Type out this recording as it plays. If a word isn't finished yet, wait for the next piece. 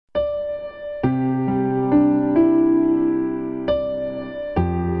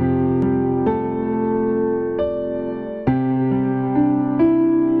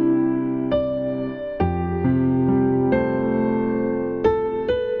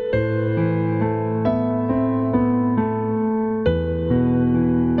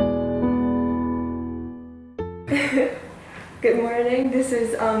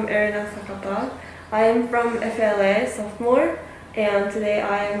Erina Sakata. I am from FLA, sophomore, and today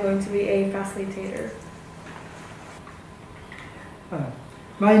I am going to be a facilitator.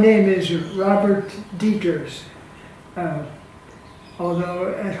 My name is Robert Deiters.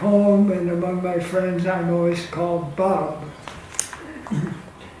 Although at home and among my friends I'm always called Bob.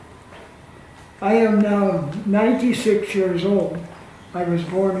 I am now 96 years old. I was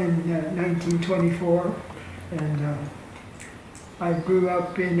born in 1924, and I grew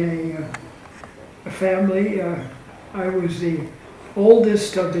up in a family. I was the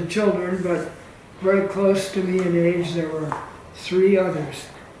oldest of the children, but very close to me in age there were 3 others,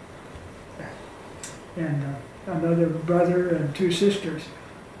 and another brother and 2 sisters.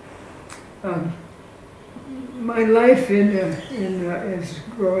 My life as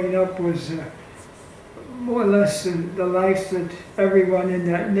growing up was more or less the life that everyone in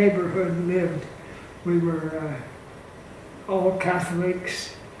that neighborhood lived. We were all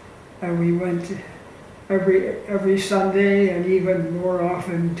Catholics, and we went every Sunday and even more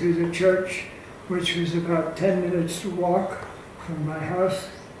often to the church, which was about 10 minutes walk from my house.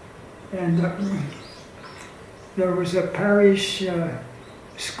 And there was a parish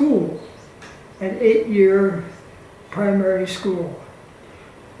school, an 8-year primary school,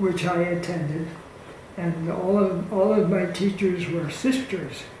 which I attended. And all of my teachers were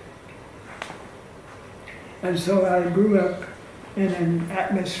sisters. And so I grew up in an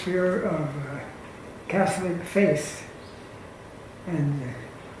atmosphere of Catholic faith. And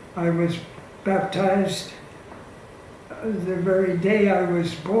I was baptized the very day I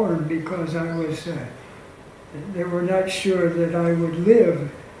was born, because they were not sure that I would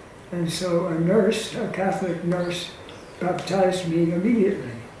live. And so a Catholic nurse, baptized me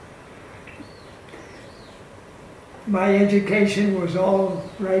immediately. My education was all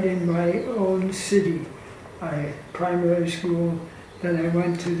right in my own city. Primary school, then I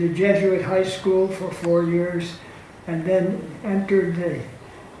went to the Jesuit high school for 4 years, and then entered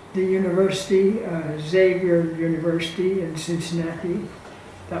the university, Xavier University in Cincinnati.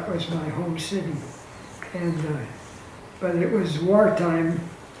 That was my home city. And but it was wartime,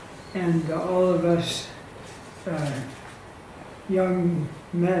 and all of us young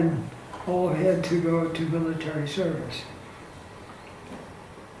men all had to go to military service.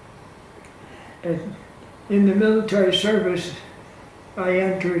 And in the military service, I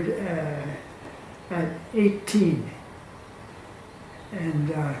entered at 18.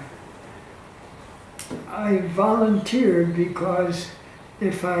 And I volunteered because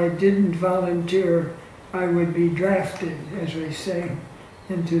if I didn't volunteer, I would be drafted, as we say,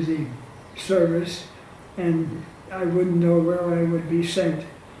 into the service, and I wouldn't know where I would be sent.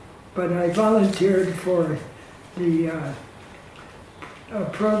 But I volunteered for a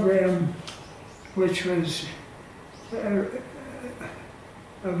program which was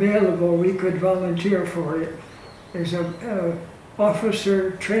available. We could volunteer for it. There's a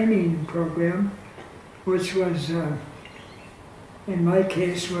officer training program, which was, in my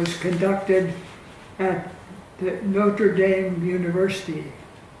case, was conducted at the Notre Dame University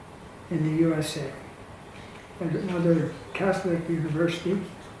in the USA, another Catholic university.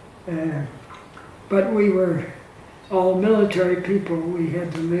 But we were all military people. We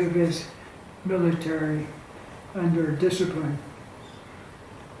had to live as military under discipline.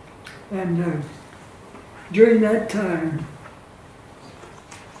 And during that time,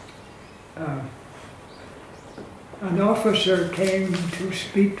 an officer came to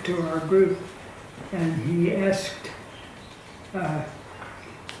speak to our group, and he asked,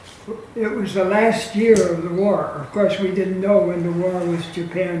 it was the last year of the war. Of course, we didn't know when the war with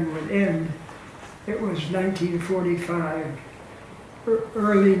Japan would end. It was 1945,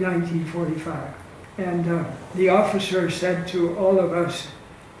 early 1945. And the officer said to all of us,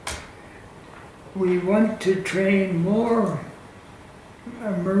 we want to train more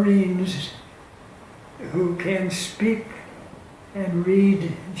Marines who can speak and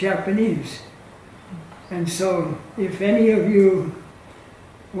read Japanese. And so if any of you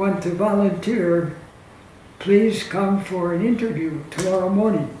want to volunteer, please come for an interview tomorrow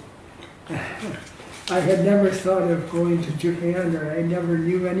morning. I had never thought of going to Japan, or I never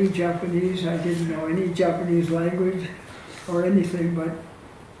knew any Japanese. I didn't know any Japanese language or anything, but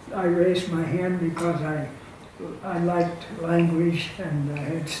I raised my hand because I liked language, and I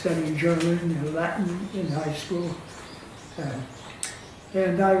had studied German and Latin in high school.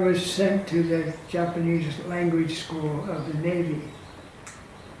 And I was sent to the Japanese language school of the Navy.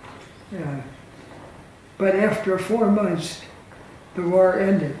 But after 4 months, the war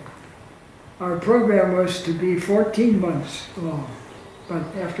ended. Our program was to be 14 months long, but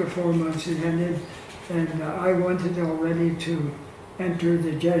after 4 months it ended, and I wanted already to enter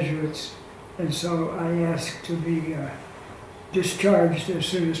the Jesuits, and so I asked to be discharged as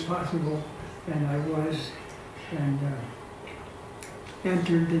soon as possible, and I was, and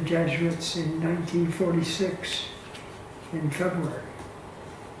entered the Jesuits in 1946 in February,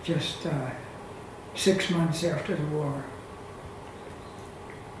 just 6 months after the war.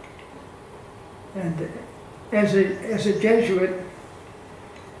 And as a Jesuit,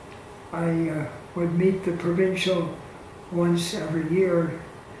 I would meet the provincial once every year.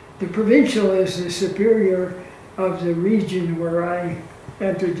 The provincial is the superior of the region where I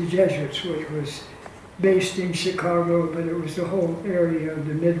entered the Jesuits, which was based in Chicago, but it was the whole area of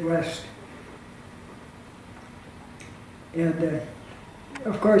the Midwest. And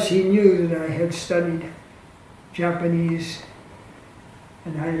of course he knew that I had studied Japanese,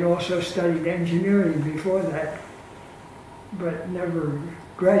 and I had also studied engineering before that, but never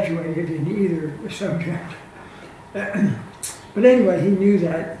graduated in either subject. But anyway, he knew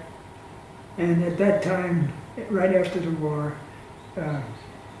that, and at that time, right after the war,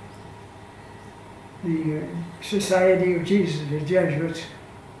 the Society of Jesus, the Jesuits,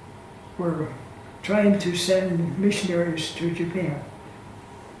 were trying to send missionaries to Japan.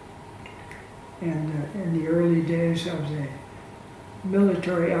 And in the early days of the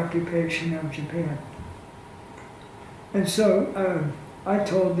military occupation of Japan. And so I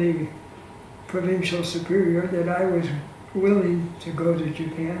told the provincial superior that I was willing to go to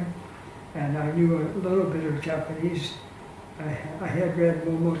Japan, and I knew a little bit of Japanese. I had read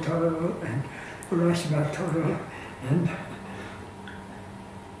Momotaro and Urashima-taro, and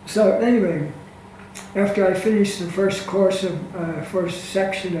so anyway, after I finished the first course of first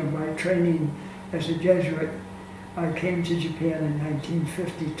section of my training as a Jesuit, I came to Japan in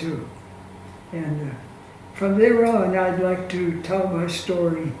 1952, and from there on, I'd like to tell my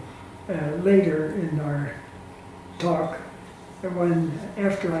story later in our talk,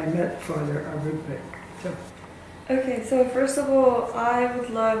 after I met Father ARRUPE. So. Okay, so first of all, I would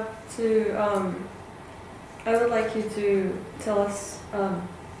like you to tell us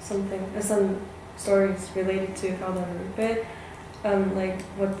some stories related to Father ARRUPE. Like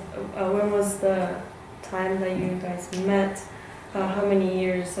when was the time that you guys met? How many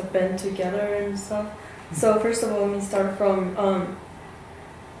years have been together and stuff? So first of all, let me start from.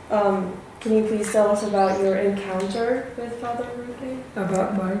 Can you please tell us about your encounter with Father ARRUPE?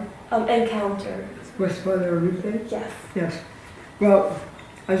 About my encounter with Father ARRUPE? Yes. Yes. Well,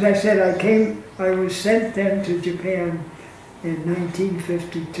 as I said, I was sent then to Japan in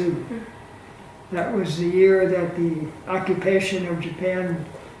 1952. Mm-hmm. That was the year that the occupation of Japan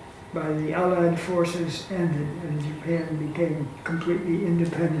by the Allied forces ended and Japan became completely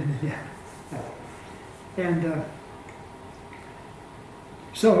independent again. And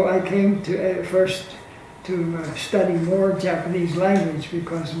so I came to first to study more Japanese language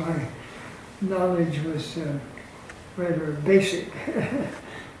because my knowledge was rather basic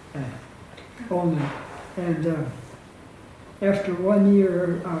only. And after 1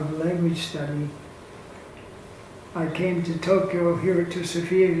 year of language study, I came to Tokyo, here to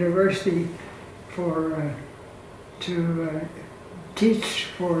Sophia University, to teach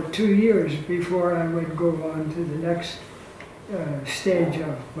for 2 years before I would go on to the next stage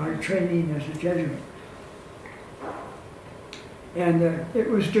of my training as a Jesuit. And it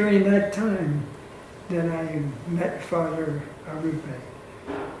was during that time that I met Father ARRUPE,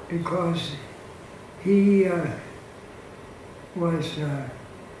 because he was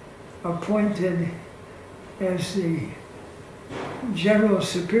appointed as the General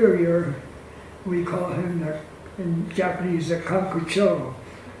Superior. We call him in Japanese the Kankucho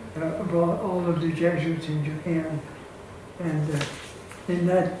of all of the Jesuits in Japan. And in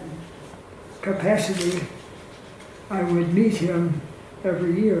that capacity, I would meet him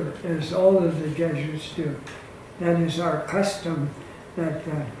every year, as all of the Jesuits do. That is our custom, that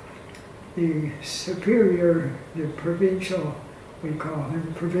the superior, the provincial, we call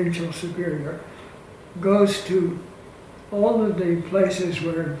him provincial superior, goes to all of the places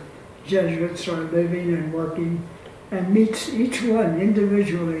where Jesuits are living and working, and meets each one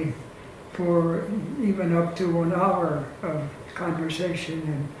individually for even up to 1 hour of conversation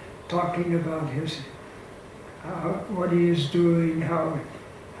and talking about what he is doing,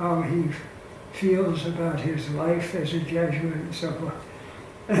 how he feels about his life as a Jesuit and so forth.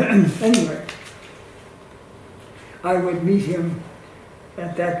 Anyway, I would meet him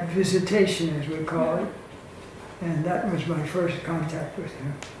at that visitation, as we call it, and that was my first contact with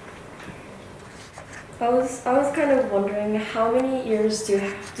him. I was kind of wondering, how many years do you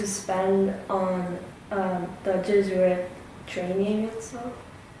have to spend on the Jesuit training itself?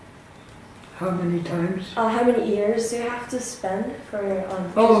 How many times? How many years do you have to spend for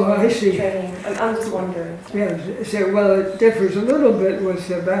Oh, I see. training? I'm just wondering. Yeah, so, well, it differs a little bit with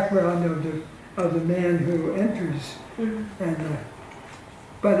the background of the man who enters, and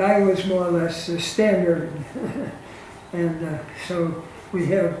but I was more or less standard, and so we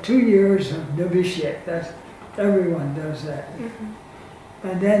have 2 years of novitiate. That's everyone does that,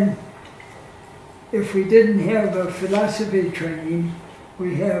 and then if we didn't have a philosophy training,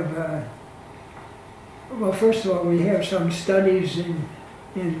 we have. Well, first of all, we have some studies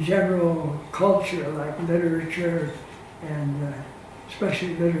in general culture, like literature, and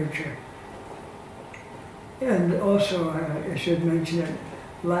especially literature. And also, I should mention it,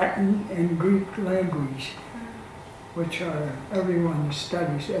 Latin and Greek language, which are everyone's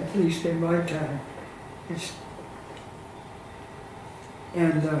studies, at least in my time.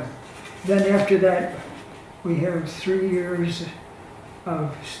 And then after that, we have 3 years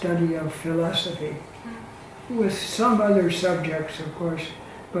of study of philosophy, with some other subjects, of course,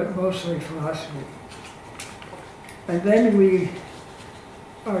 but mostly philosophy. And then we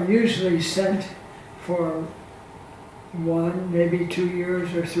are usually sent for 1, maybe 2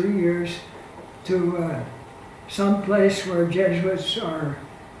 years or 3 years to some place where Jesuits are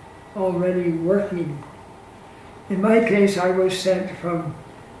already working. In my case, I was sent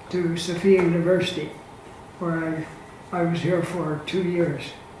to Sophia University, where I was here for 2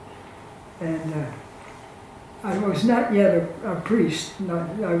 years. And I was not yet a priest.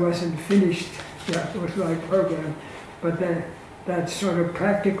 I wasn't finished yet with my program, but that sort of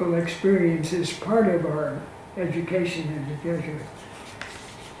practical experience is part of our education as a Jesuit.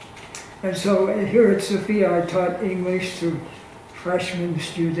 And so here at Sophia, I taught English to freshman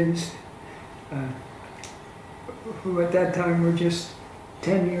students who at that time were just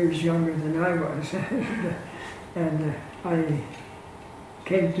 10 years younger than I was. And I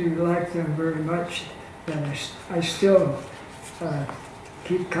came to like them very much. And I still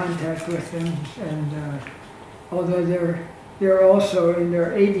keep contact with them, and although they're also in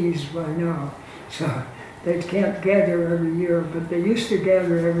their 80s by now, so they can't gather every year, but they used to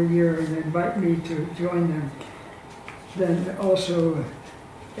gather every year and invite me to join them. Then also,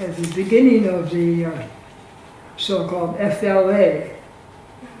 at the beginning of the so-called FLA,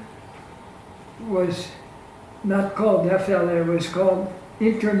 was not called FLA, it was called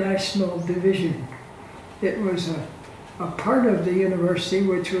International Division. It was a part of the university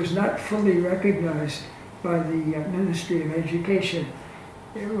which was not fully recognized by the Ministry of Education.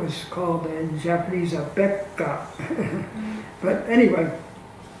 It was called in Japanese a bekka. But anyway,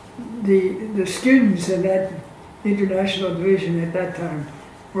 the students in that international division at that time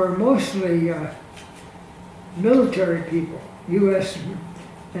were mostly military people, US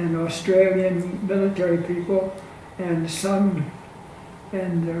and Australian military people, and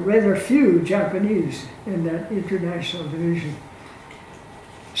rather few Japanese in that international division.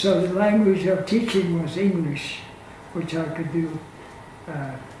 So the language of teaching was English, which I could do.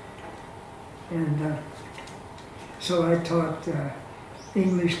 So I taught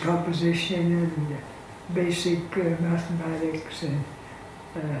English composition and basic mathematics, and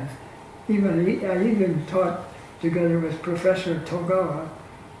I even taught together with Professor Togawa.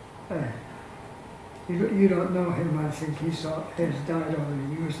 You don't know him, I think. Has died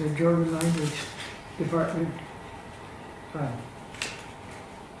already. He was the German language department.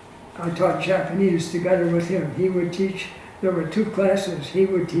 I taught Japanese together with him. He would teach, there were 2 classes. He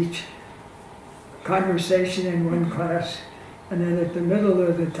would teach conversation in one class, and then at the middle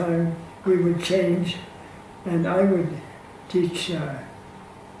of the time we would change, and I would teach,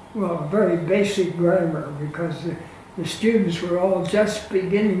 very basic grammar, because the students were all just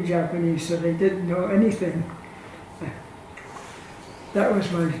beginning Japanese, so they didn't know anything. That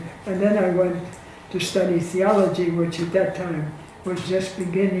was and then I went to study theology, which at that time was just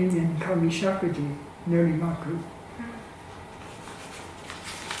beginning in Kamishakuji, Narimaku.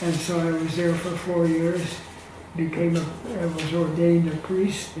 And so I was there for 4 years, I was ordained a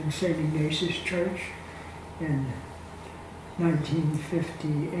priest in St. Ignatius Church in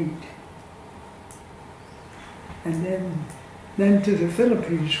 1958. And then to the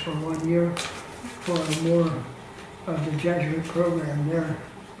Philippines for 1 year for more of the Jesuit program there.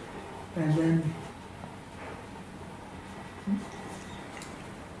 And then,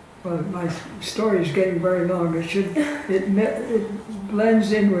 well, my story is getting very long. It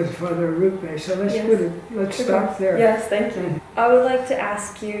blends in with Father ARRUPE, so let's stop there. Yes, thank you. I would like to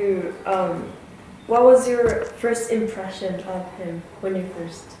ask you, what was your first impression of him when you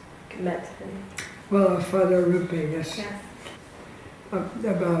first met him? Well, Father ARRUPE, yes.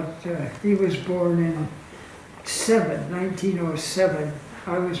 He was born in 1907,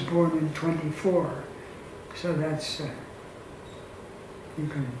 I was born in 24, so that's, you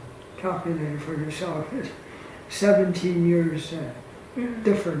can calculate it for yourself. 17 years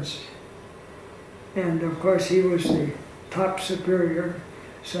difference. And of course he was the top superior,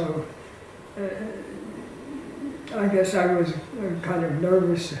 so I guess I was kind of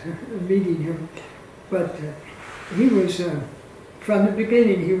nervous meeting him, but he was, from the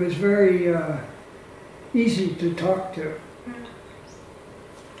beginning, he was very easy to talk to.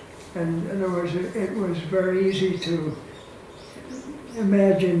 And in other words, it was very easy to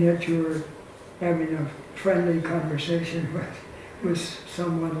imagine that you were having a friendly conversation with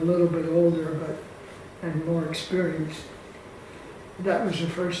someone a little bit older and more experienced. That was the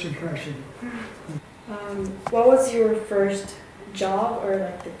first impression. What was your first job or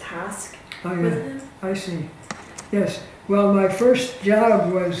like the task with him? I see. Yes. Well, my first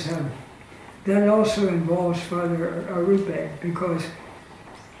job was that also involves Father ARRUPE, because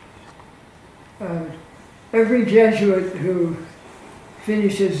every Jesuit who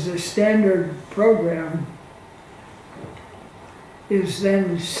finishes the standard program is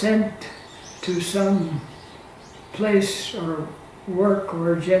then sent to some place or work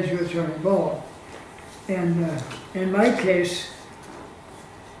where Jesuits are involved. And in my case,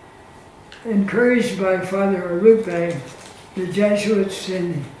 encouraged by Father ARRUPE, the Jesuits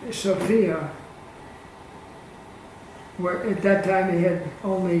in Sofia, where at that time they had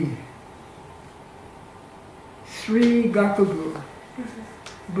only 3 gakubu,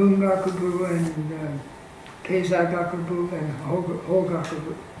 Bungakubu and Keiza-gakubu and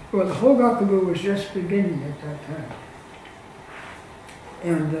Ho-gakubu. Well, the Ho-gakubu was just beginning at that time.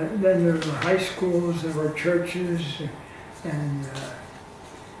 And then there were high schools, there were churches, and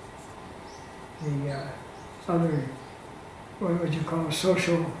the other, what would you call,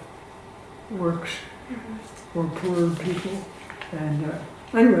 social works for poor people. And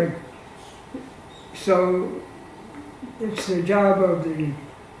anyway, so it's the job of the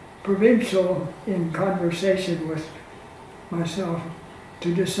provincial, in conversation with myself,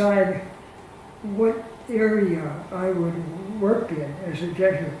 to decide what area I would work in as a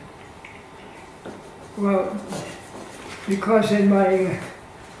Jesuit. Well, because in my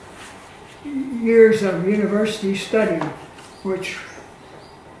years of university study, which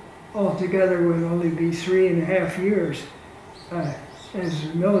altogether would only be 3.5 years as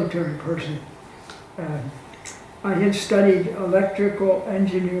a military person, I had studied electrical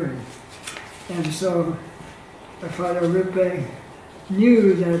engineering. And so Father ARRUPE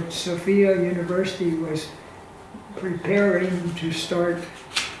knew that Sofia University was preparing to start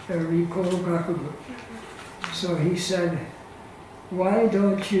a Riko Gakubu. So he said, why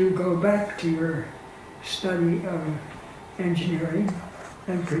don't you go back to your study of engineering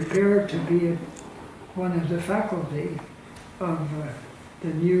and prepare to be one of the faculty of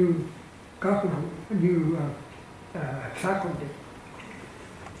the new Gakubu, new faculty.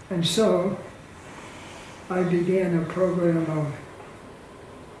 And so I began a program of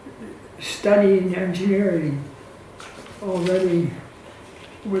studying engineering already,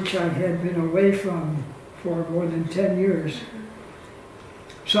 which I had been away from for more than 10 years.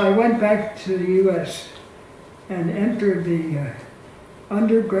 So I went back to the US and entered the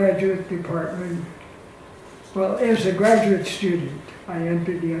undergraduate department. Well, as a graduate student, I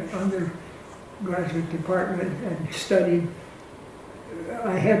entered the undergraduate department and studied.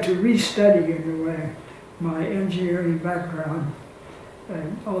 I had to restudy, in a way, my engineering background.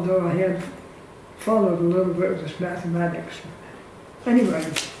 And although I had followed a little bit with mathematics.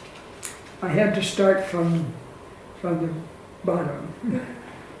 Anyway, I had to start from the bottom.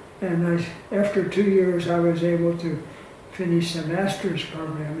 And after 2 years, I was able to finish the master's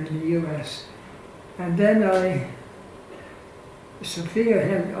program in the US. And then Sofia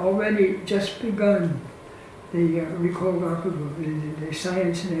had already just begun the Riko Gakubu, the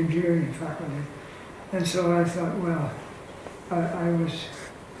science and engineering faculty. And so I thought, well, I was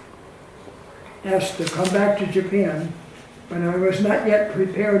asked to come back to Japan, but I was not yet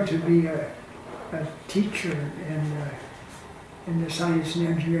prepared to be a teacher in the science and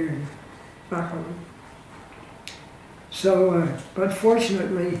engineering faculty. So, but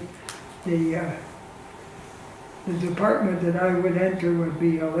fortunately, the department that I would enter would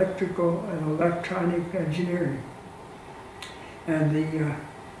be electrical and electronic engineering. And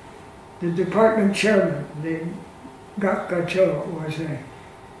the department chairman, the Gakkacho,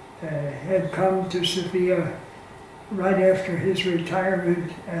 had come to Sofia right after his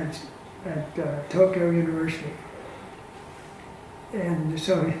retirement at Tokyo University. And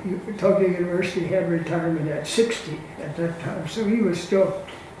so Tokyo University had retirement at 60 at that time, so he was still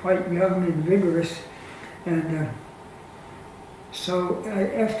quite young and vigorous. And So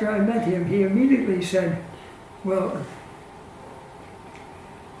after I met him, he immediately said, well,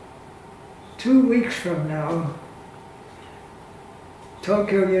 2 weeks from now,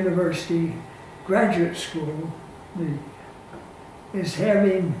 Tokyo University Graduate School is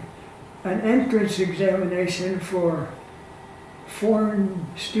having an entrance examination for foreign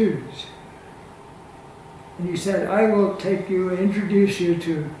students. And he said, I will take you and introduce you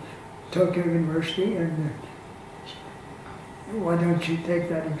to Tokyo University, and why don't you take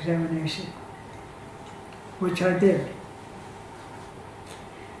that examination? Which I did.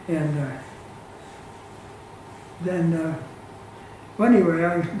 And then, anyway,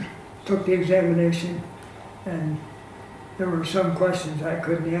 I took the examination, and there were some questions I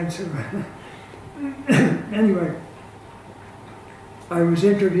couldn't answer. Anyway, I was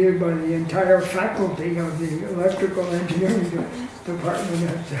interviewed by the entire faculty of the electrical engineering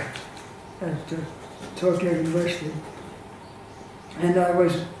department at Tokyo University, and I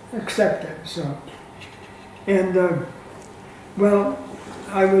was accepted. So, and well,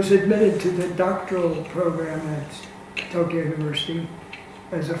 I was admitted to the doctoral program at Tokyo University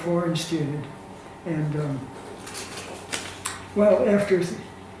as a foreign student, and well, after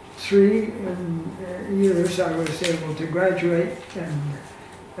 3 years, I was able to graduate,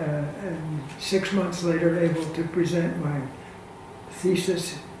 and 6 months later, able to present my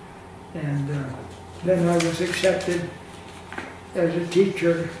thesis, and then I was accepted as a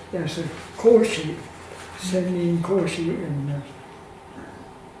teacher, as a koshi, sennin koshi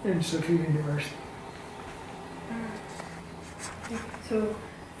in Sophia University. So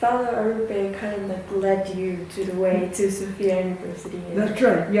Father ARRUPE kind of like led you to the way to Sophia University. That's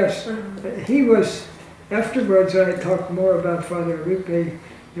right, yes. He was, afterwards I talk more about Father ARRUPE,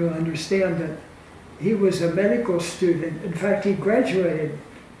 you'll understand that he was a medical student. In fact, he graduated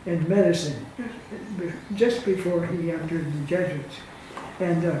in medicine just before he entered the Jesuits.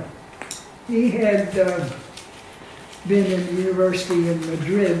 And he had been in the university in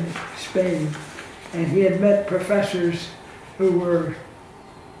Madrid, Spain, and he had met professors who were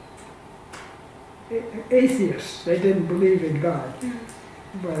atheists. They didn't believe in God,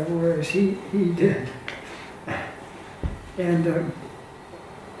 but whereas he did. And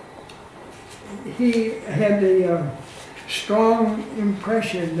he had a strong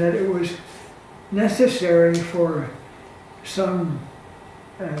impression that it was necessary for some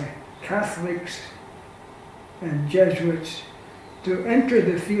Catholics and Jesuits to enter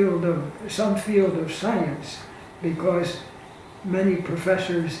the field of, some field of science, because many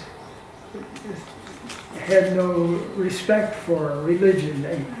professors had no respect for religion.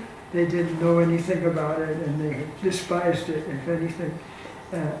 They didn't know anything about it, and they despised it, if anything.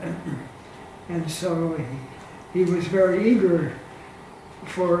 And so he was very eager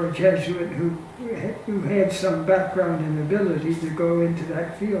for a Jesuit who had some background and ability to go into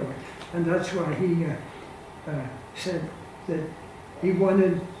that field. And that's why he said that he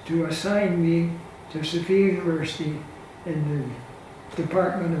wanted to assign me to Sophia University in the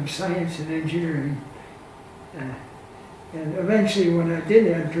Department of Science and Engineering. And eventually, when I did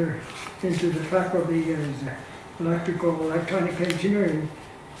enter into the faculty as electronic engineering,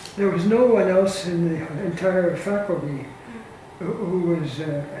 there was no one else in the entire faculty who was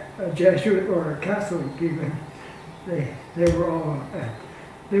a Jesuit or a Catholic even. They were all,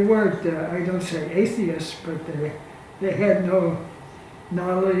 they weren't, I don't say atheists, but they had no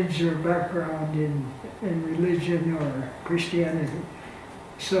knowledge or background in religion or Christianity.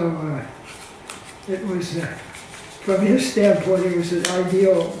 So it was, from his standpoint, it was an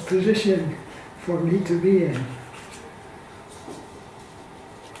ideal position for me to be in.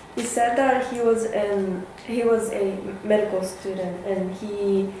 He said that he was a medical student, and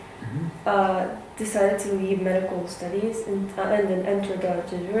he decided to leave medical studies and then enter the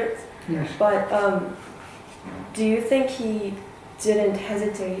Jesuits. Yes. But do you think he didn't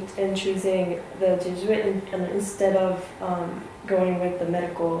hesitate in choosing the Jesuit instead of going with the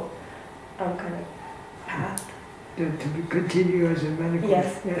medical kind of path? To continue as a medical?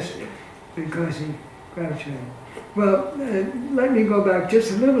 Yes. Yes, because he graduated. Well, let me go back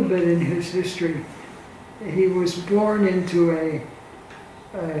just a little bit in his history. He was born into a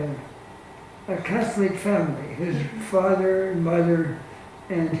Catholic family. His father and mother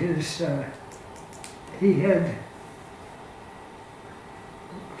and his, he had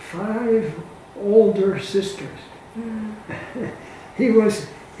 5 older sisters. He was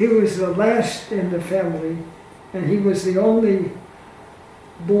the last in the family, and he was the only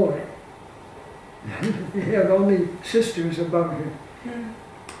boy. He had only sisters above him.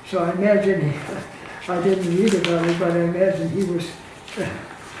 So I imagine, I didn't read about it, but I imagine he was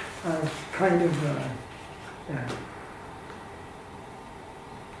kind of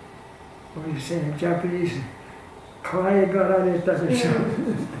what do you say in Japanese? Kaigarareta or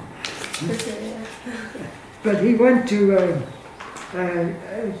something. For sure, yeah. But he went to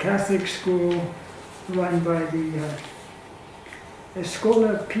a Catholic school run by the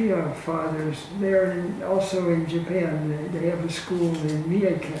Escola Pia Fathers. They're also in Japan. They have a school in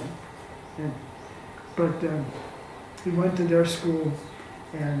Miyaken. But he went to their school,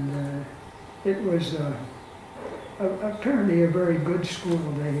 and it was apparently a very good school.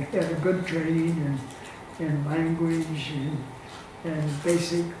 They had a good training in language and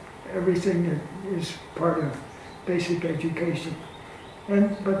basic, everything that is part of basic education.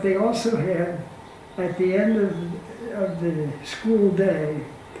 But they also had, at the end of the school day,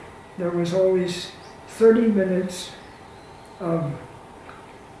 there was always 30 minutes of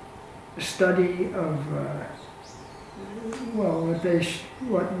study of, well,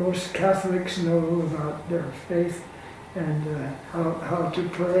 what most Catholics know about their faith, and how to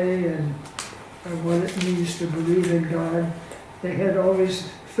pray, and what it means to believe in God. They had always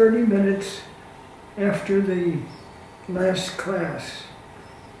 30 minutes after the last class.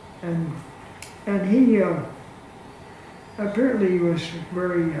 And he apparently was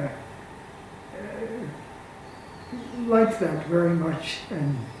very, liked that very much.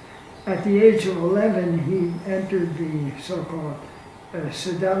 And at the age of 11, he entered the so-called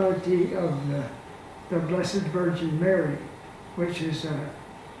Sodality of the Blessed Virgin Mary, which is,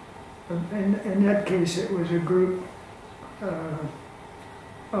 in that case, it was a group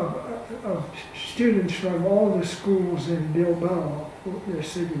of students from all the schools in Bilbao, the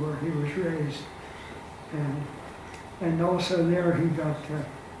city where he was raised. And also there he got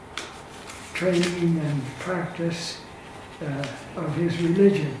training and practice of his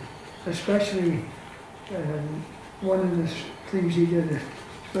religion. Especially, one of the things he did,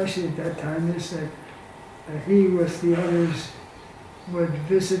 especially at that time, is that he with the others would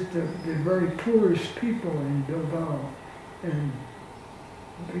visit the very poorest people in Bilbao and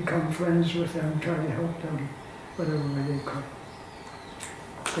become friends with them, try to help them whatever way they could.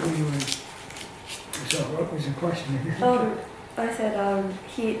 But anyway, so what was the question? I said,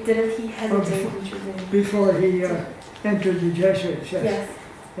 didn't he hesitate in choosing? Before he entered the Jesuits, yes. Yes.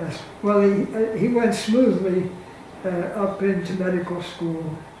 Yes. Well, he went smoothly up into medical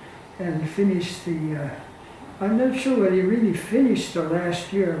school and finished the, I'm not sure whether he really finished the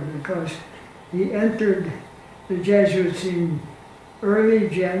last year, because he entered the Jesuits in early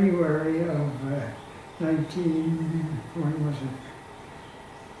January of when was it?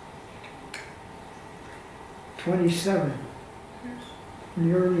 27.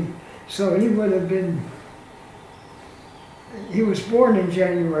 Nearly. So he would have been, he was born in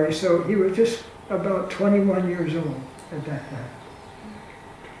January, so he was just about 21 years old at that time.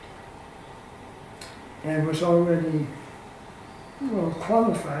 And was already, well,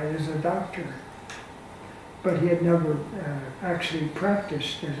 qualified as a doctor. But he had never actually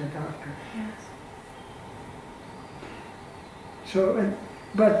practiced as a doctor. Yes. So,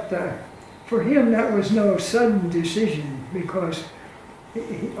 but for him that was no sudden decision, because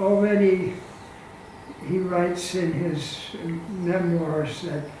he already, he writes in his memoirs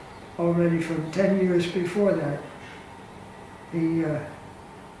that already from 10 years before that, he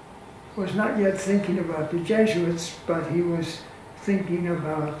was not yet thinking about the Jesuits, but he was thinking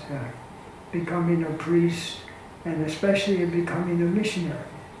about becoming a priest, and especially becoming a missionary.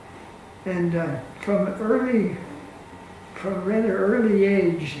 And from rather early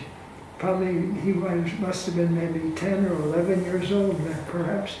age, probably he must have been maybe 10 or 11 years old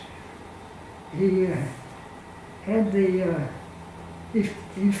perhaps, he had the,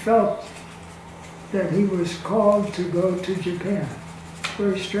 he felt that he was called to go to Japan.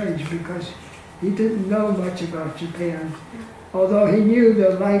 Very strange, because he didn't know much about Japan, although he knew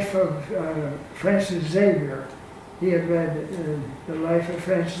the life of Francis Xavier. He had read the life of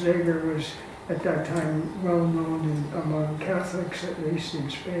Francis Xavier was at that time well known among Catholics, at least in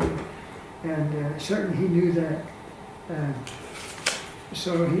Spain, and certainly he knew that.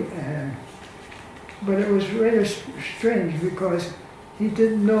 So he, but it was rather strange, because he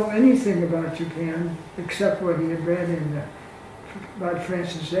didn't know anything about Japan except what he had read in about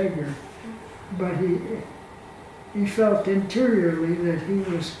Francis Xavier, but he felt interiorly that he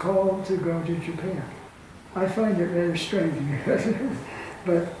was called to go to Japan. I find it rather strange,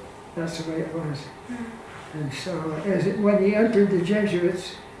 but that's the way it was. And so when he entered the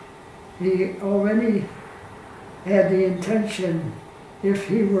Jesuits, he already had the intention, if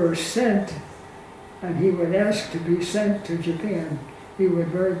he were sent, and he would ask to be sent to Japan, he would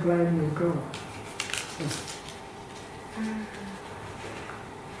very gladly go.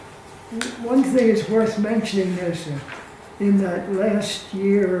 One thing is worth mentioning is in that last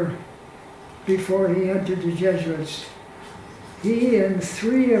year before he entered the Jesuits. He and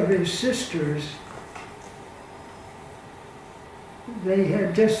 3 of his sisters, they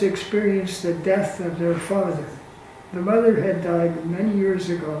had just experienced the death of their father. The mother had died many years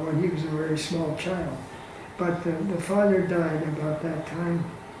ago when he was a very small child, but the father died about that time,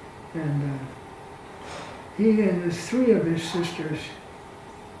 and he and the 3 of his sisters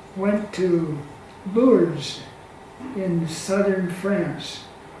went to Lourdes in southern France,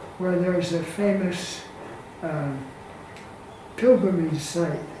 where there's a famous pilgrimage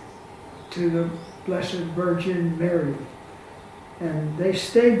site to the Blessed Virgin Mary. And they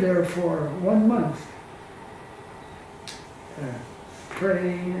stayed there for 1 month,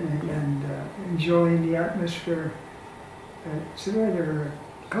 praying and enjoying the atmosphere. It's a rather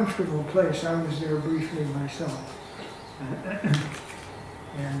comfortable place. I was there briefly myself.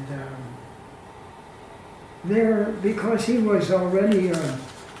 And there, because he was already a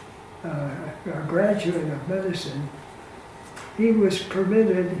graduate of medicine, he was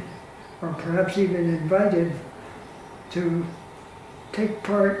permitted, or perhaps even invited, to take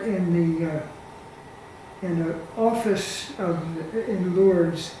part in an office in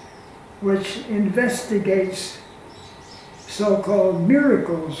Lourdes, which investigates so-called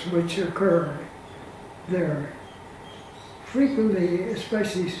miracles which occur there. Frequently,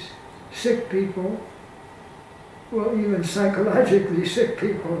 especially sick people, well, even psychologically sick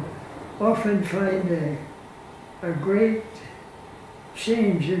people, often find a great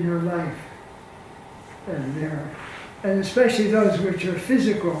change in their life there. And especially those which are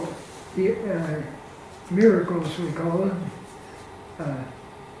physical miracles, we call them.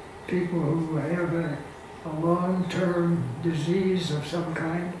 People who have a long-term disease of some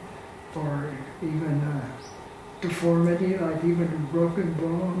kind, or even deformity, like even a broken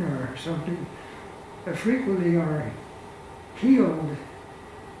bone or something, frequently are healed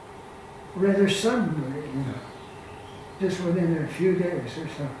rather suddenly, just within a few days or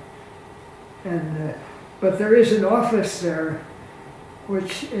so. And but there is an office there,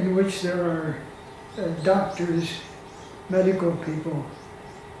 in which there are doctors, medical people.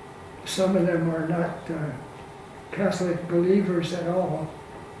 Some of them are not Catholic believers at all,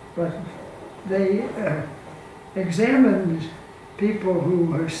 but they examine people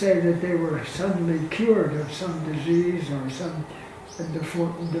who say that they were suddenly cured of some disease or some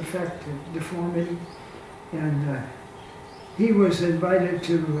deformity, and he was invited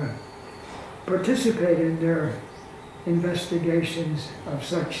to participate in their investigations of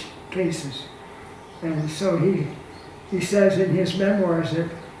such cases. And so he says in his memoirs that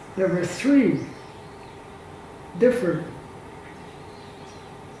there were 3 different,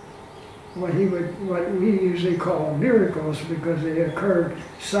 what we usually call miracles, because they occurred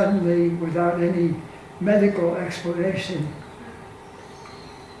suddenly without any medical explanation.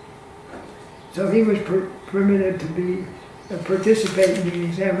 So he was permitted to participate in the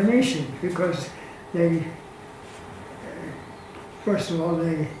examination, because they, first of all,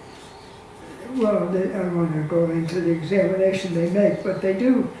 I don't want to go into the examination they make, but they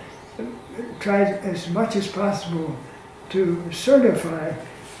do try as much as possible to certify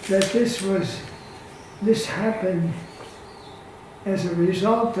that this happened as a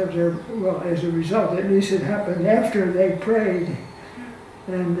result of at least it happened after they prayed,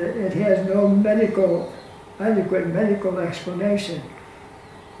 and it has no adequate medical explanation.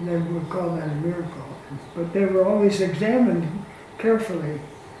 And then we'll call that a miracle. But they were always examined carefully.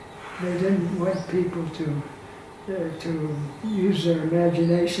 They didn't want people to use their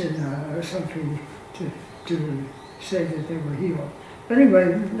imagination or something to say that they were healed. But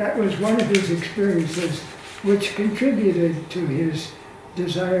anyway, that was one of his experiences which contributed to his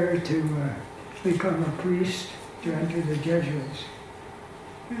desire to become a priest, to enter the Jesuits.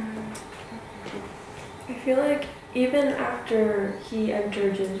 I feel like even after he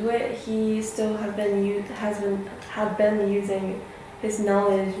entered Jesuit, he still had been using his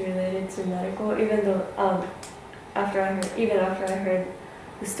knowledge related to medical, even though after I heard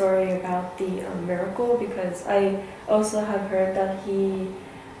the story about the miracle, because I also have heard that he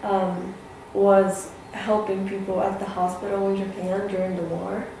was helping people at the hospital in Japan during the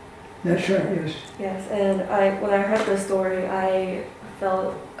war. That's right, yes. Yes, and when I heard the story, I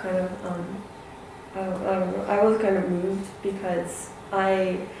felt kind of I don't know, I was kind of moved, because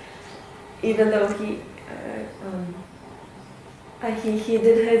even though he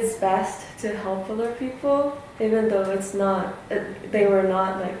did his best to help other people, even though they were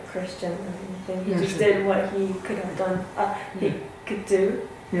not like Christian or anything. He just did what he could have done, he could do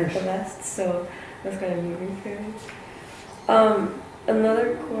the best. So that's kind of moving for me.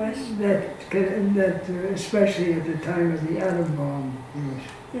 Another question. That especially at the time of the atom bomb,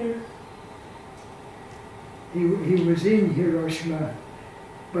 he was in Hiroshima,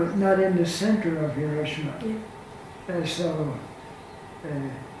 but not in the center of Hiroshima. Yeah. And so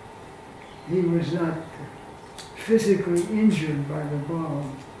he was not physically injured by the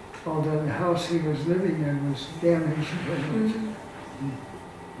bomb, although the house he was living in was damaged very much.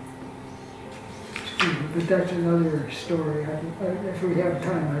 But that's another story. If we have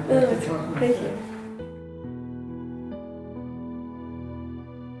time, I'd like to talk about that. Thank you.